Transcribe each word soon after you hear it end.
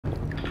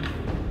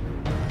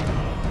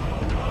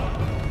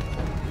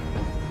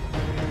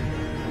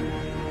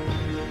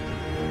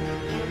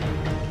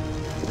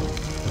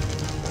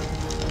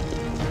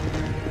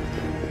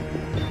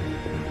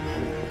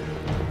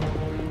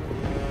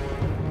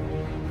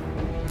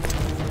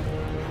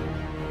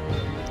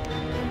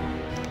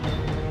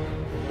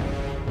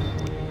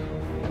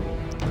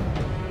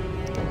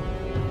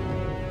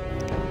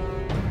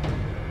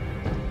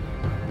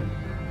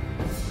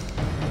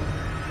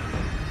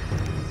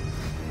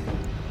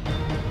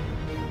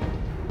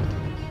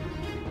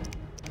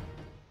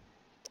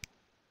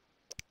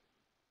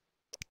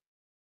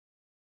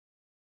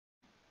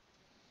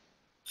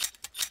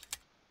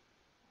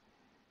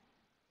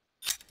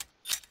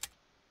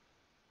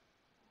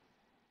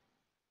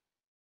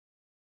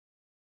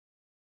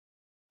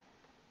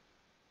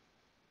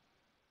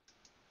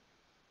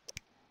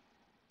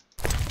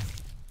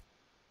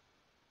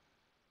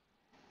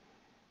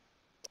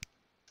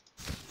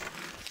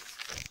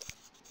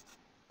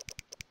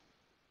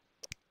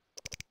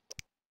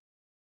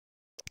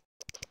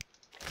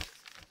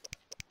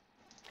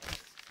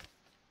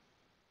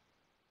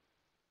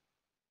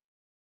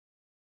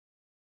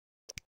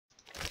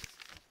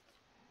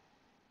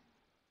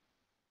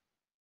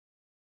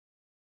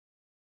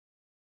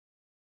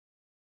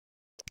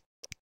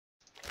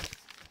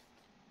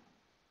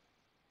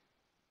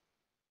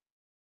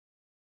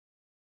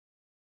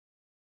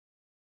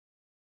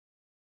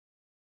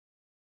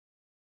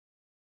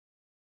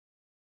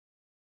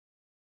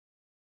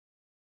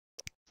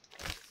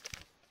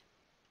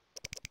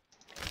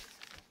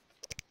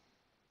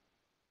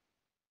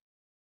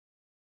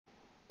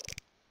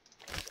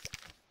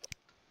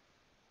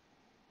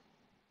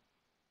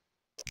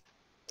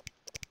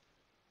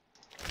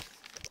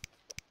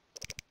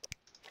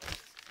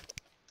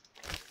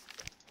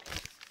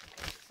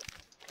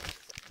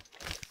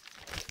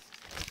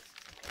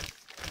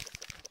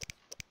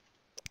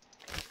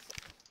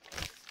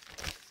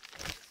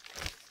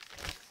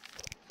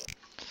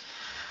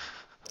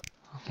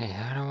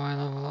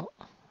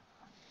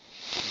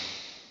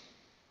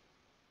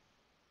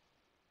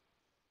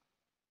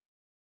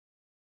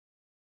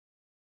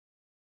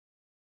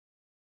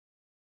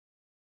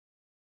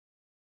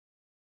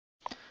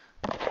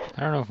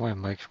I don't know if my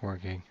mic's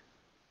working.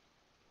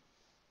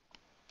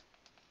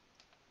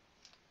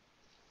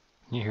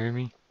 Can you hear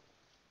me?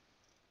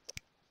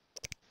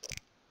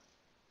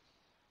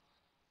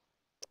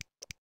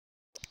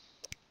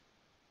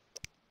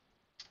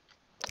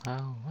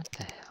 Oh, what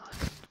the hell?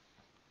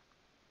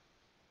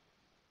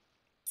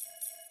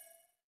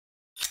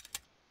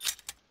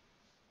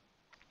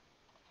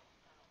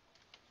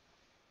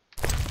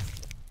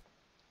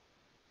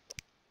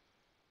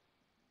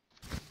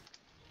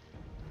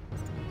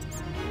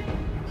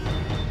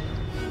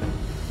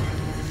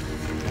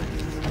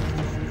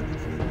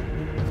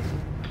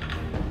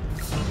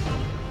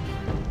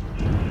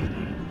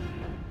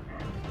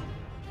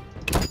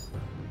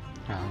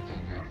 Oh, okay,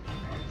 good.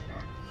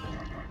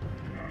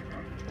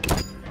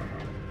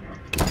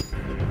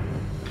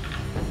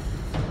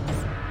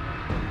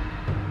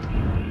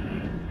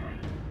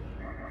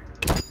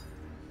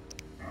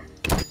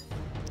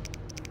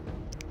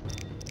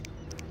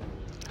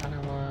 How do I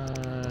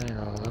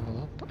level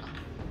up?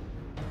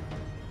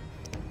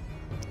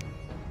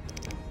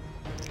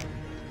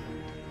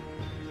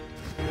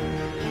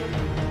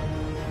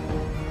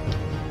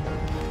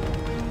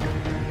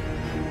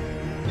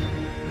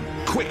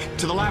 Quick,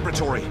 to the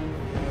laboratory!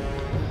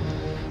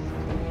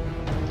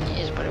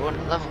 Yes, but I want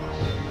to level.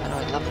 How do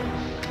I level?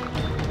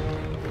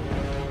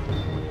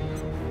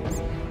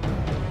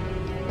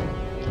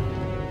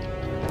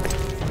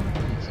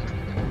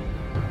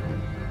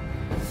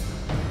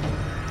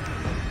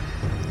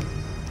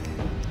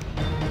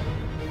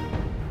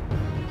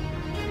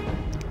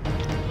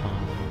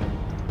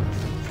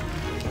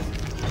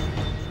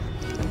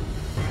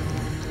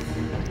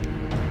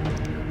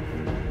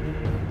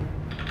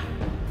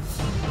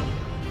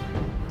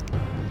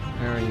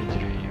 Where are you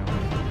today, you?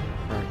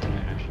 Or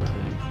tonight, I should say.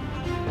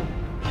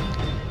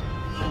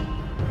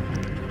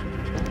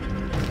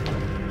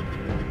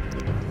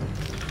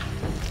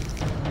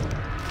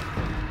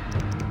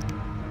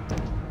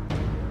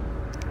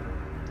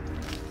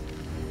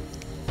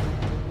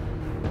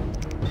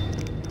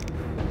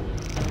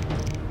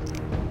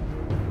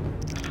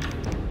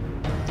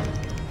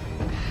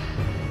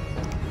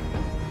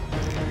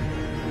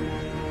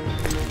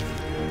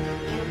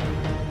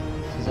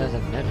 This has a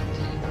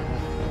meditate.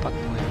 What the fuck do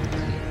I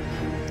meditate?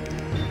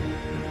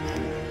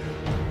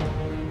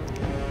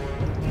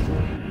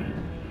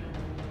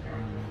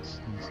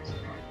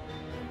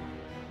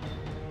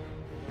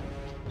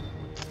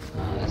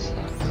 Oh, that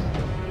sucks.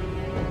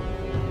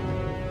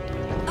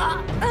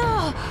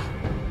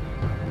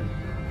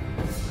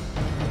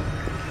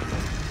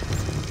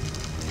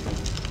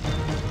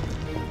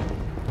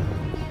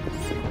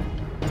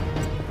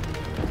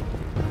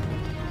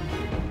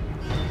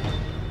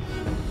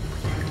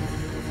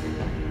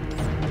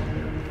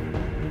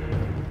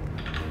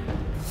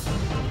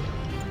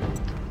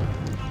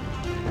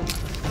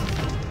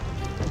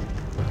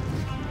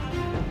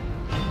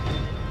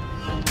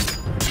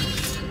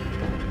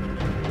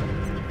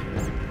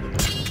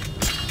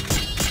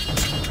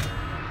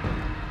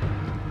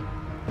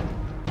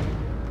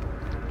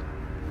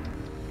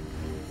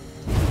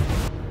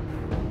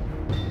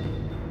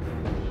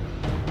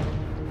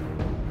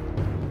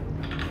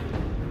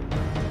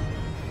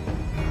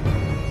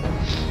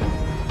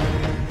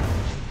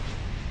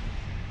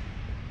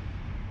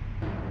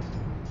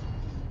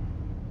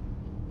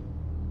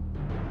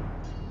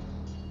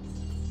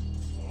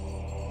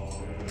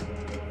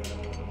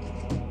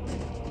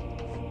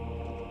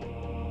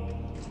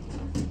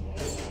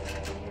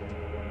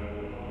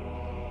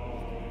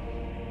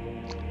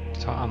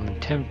 So I'm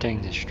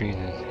attempting to stream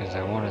this because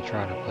I want to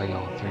try to play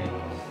all three of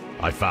them.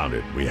 I found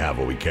it. We have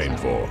what we came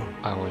for.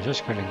 I was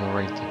just going to go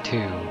right to 2,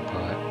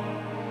 but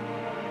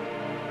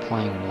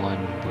playing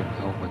 1 would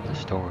help with the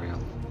story.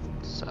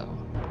 So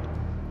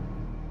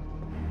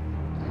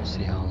we'll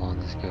see how long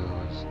this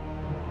goes.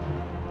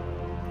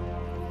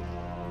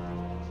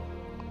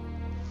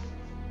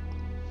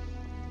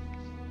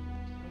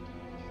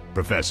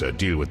 Professor,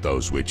 deal with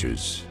those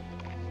witches.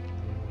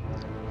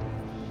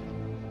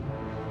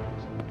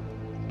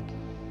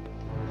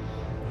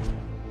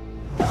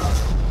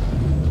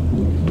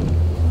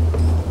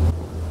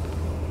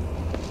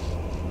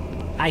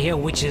 I hear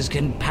witches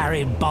can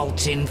parry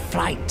bolts in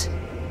flight.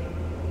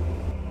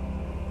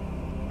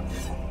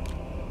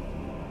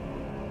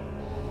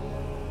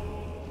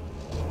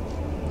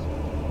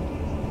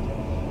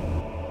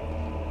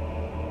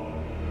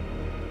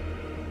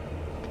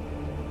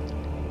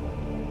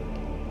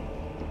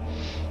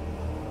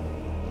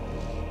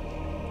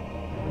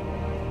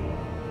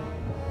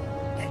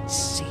 Let's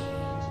see.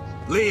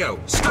 Leo,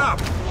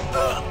 stop!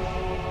 Of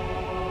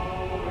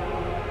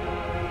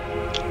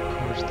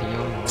course, the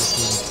young rookie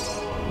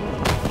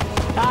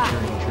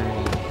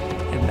journey.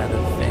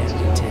 Another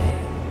fairy tale.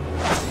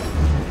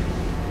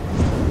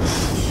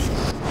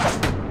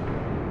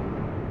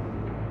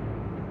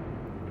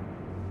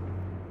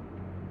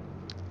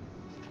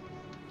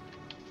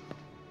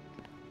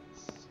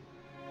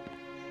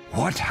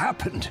 What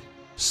happened?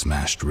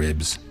 Smashed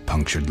ribs,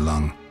 punctured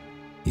lung.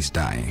 He's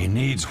dying. He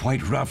needs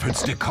White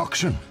Rufford's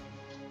decoction.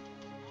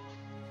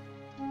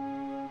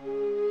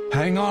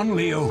 Hang on,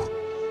 Leo.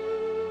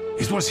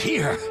 It was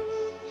here.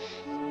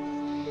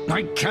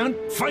 I can't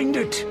find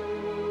it.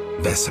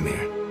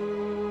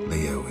 Vesemir.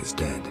 Leo is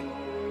dead.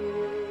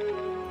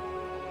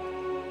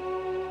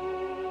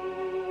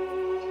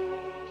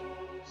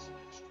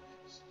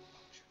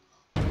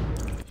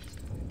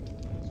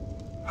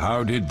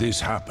 How did this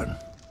happen?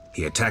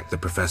 He attacked the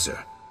professor.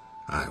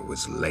 I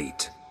was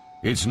late.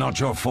 It's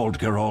not your fault,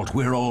 Geralt.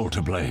 We're all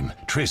to blame.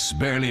 Triss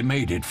barely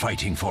made it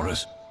fighting for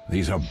us.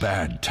 These are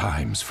bad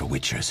times for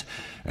Witchers,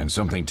 and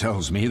something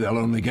tells me they'll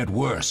only get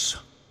worse.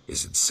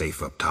 Is it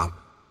safe up top?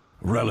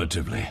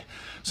 Relatively.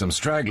 Some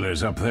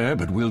stragglers up there,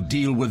 but we'll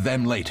deal with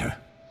them later.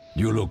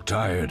 You look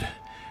tired.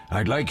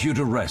 I'd like you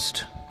to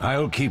rest.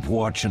 I'll keep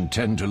watch and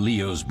tend to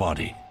Leo's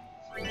body.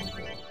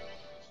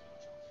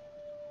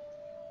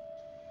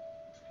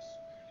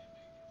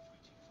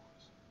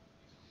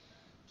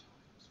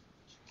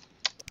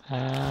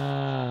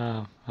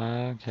 Oh,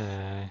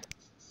 okay.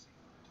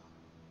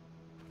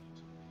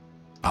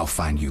 I'll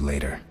find you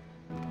later.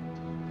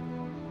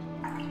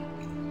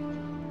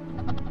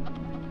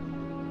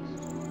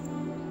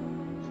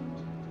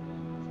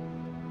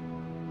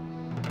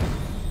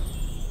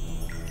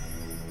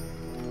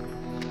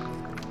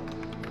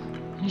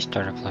 You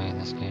started playing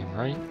this game,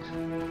 right?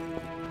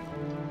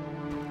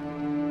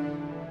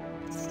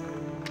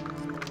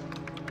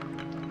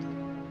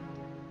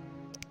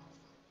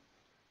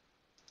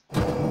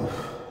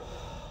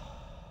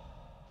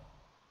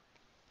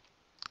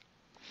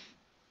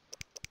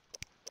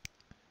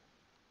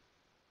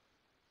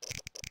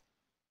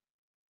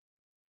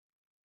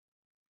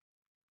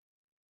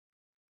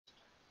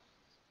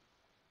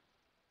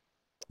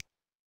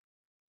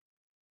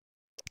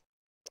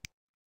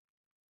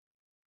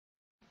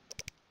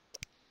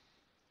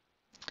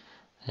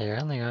 Yeah,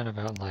 I only got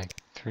about like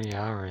 3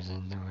 hours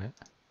into it.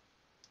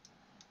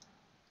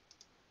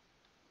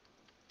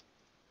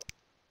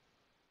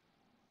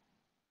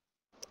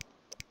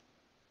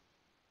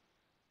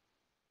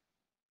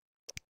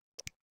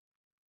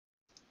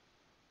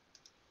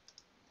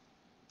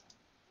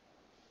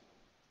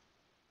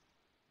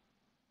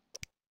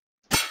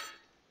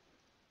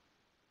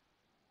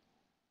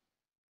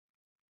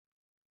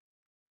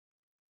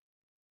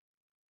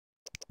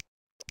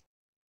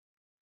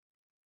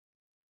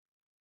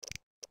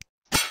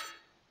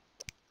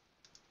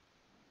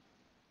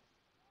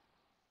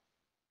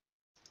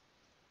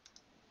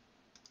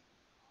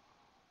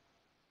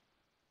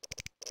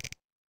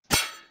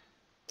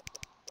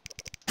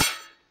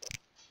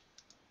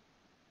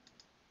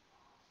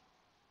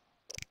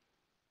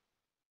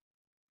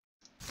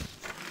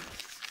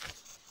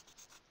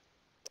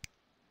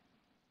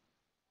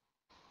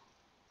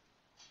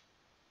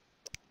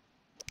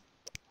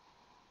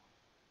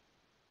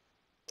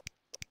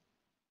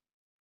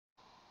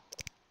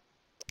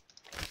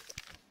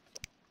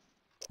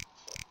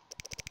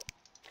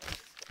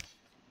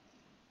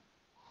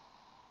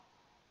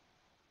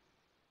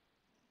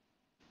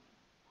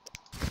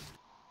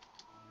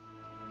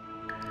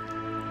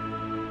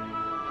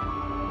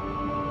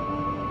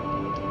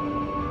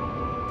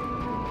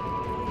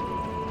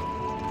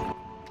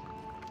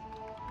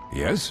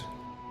 Yes?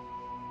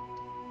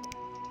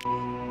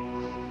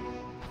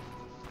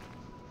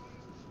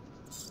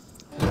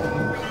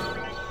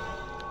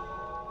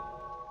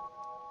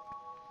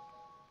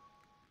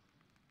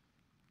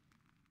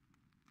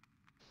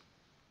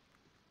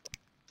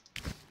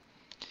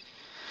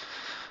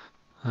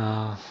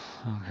 Oh,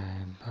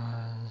 okay,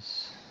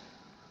 Buzz.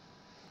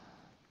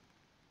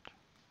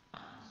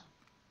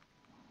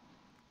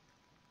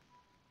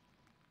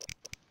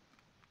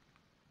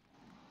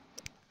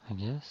 I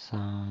guess,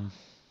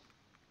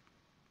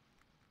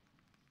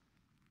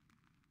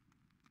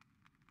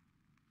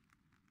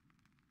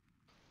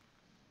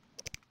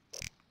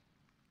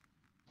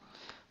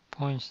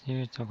 points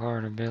used to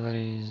acquire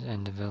abilities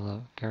and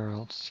develop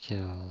Geralt's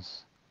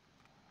skills.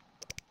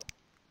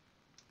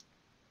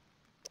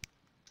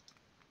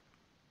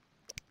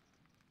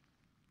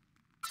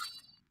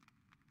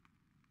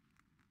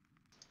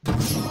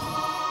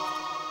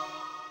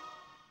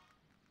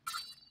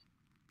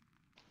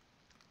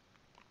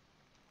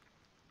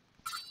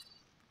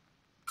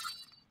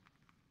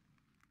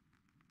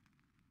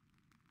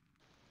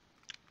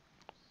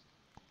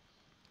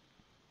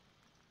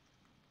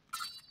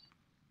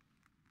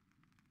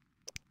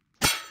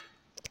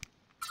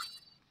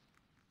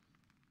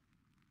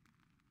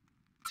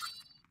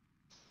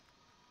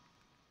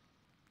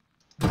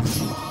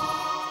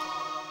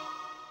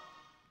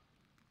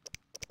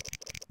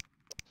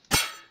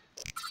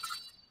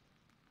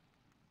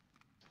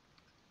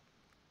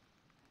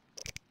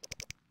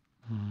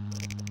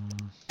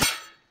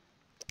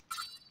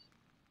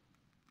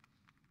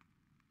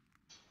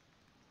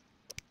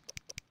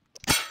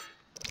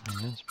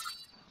 I guess.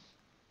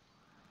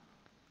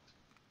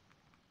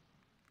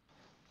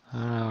 I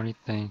don't know, what do you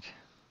think?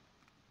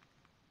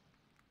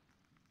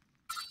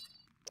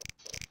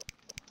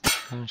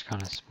 I'm just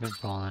kind of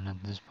spitballing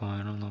at this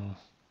point, I don't know.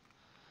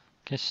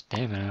 Guess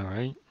stamina,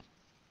 right?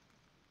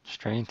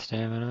 Strength,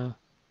 stamina.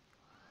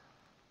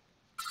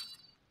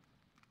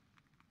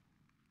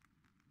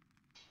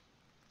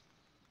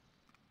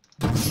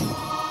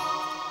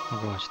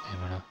 I'll go with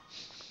stamina.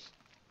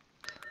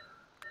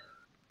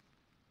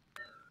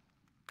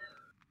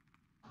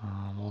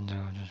 We'll do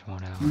just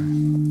 1 hour.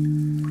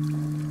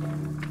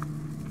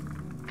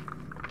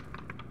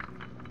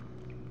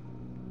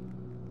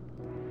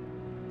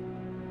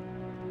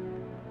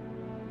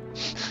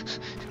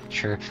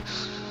 Sure.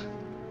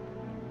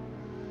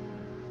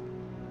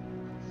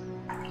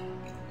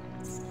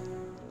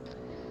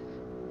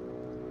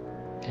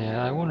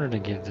 Yeah, I wanted to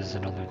give this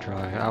another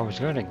try. I was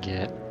gonna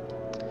get...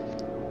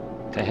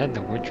 They had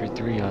The Witcher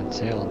 3 on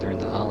sale during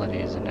the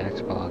holidays in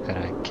Xbox, and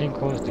I came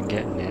close to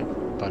getting it,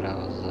 but I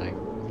was like,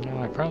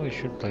 no, I probably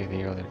should play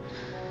the other.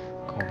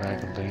 Go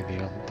back and play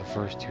the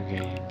first 2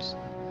 games.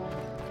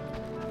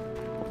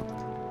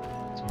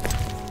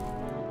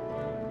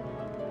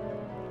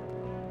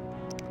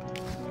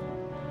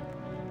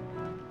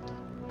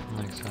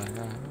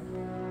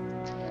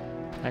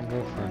 I'd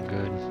go for a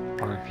good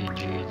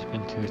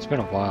RPG. It's been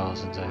a while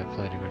since I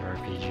played a good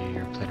RPG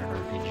or played an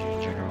RPG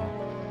in general.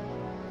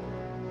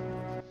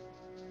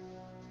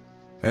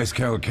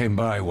 Eskel came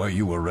by while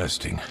you were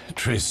resting.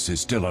 Triss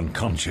is still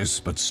unconscious,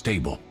 but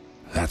stable.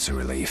 That's a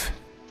relief.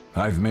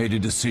 I've made a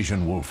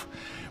decision, Wolf.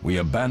 We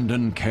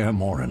abandon Kaer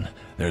Morhen.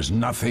 There's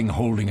nothing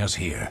holding us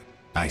here.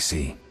 I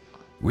see.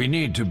 We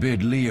need to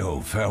bid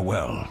Leo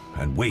farewell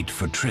and wait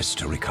for Triss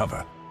to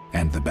recover.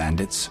 And the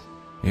bandits?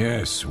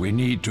 Yes, we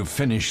need to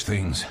finish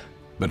things.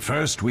 But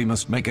first we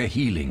must make a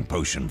healing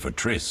potion for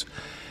Triss.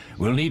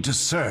 We'll need to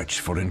search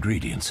for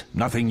ingredients.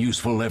 Nothing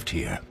useful left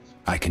here.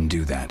 I can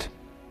do that.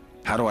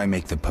 How do I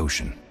make the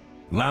potion?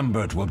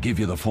 Lambert will give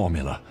you the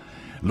formula.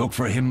 Look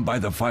for him by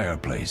the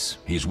fireplace.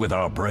 He's with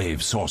our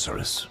brave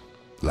sorceress.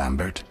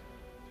 Lambert?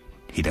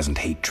 He doesn't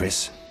hate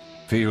Triss?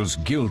 Feels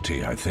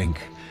guilty, I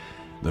think.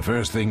 The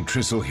first thing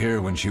Triss will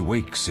hear when she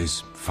wakes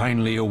is,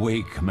 "Finally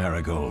awake,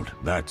 Marigold."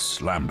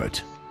 That's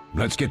Lambert.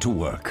 Let's get to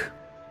work.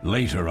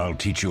 Later I'll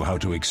teach you how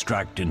to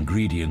extract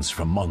ingredients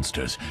from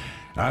monsters.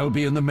 I'll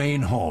be in the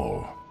main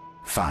hall.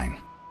 Fine.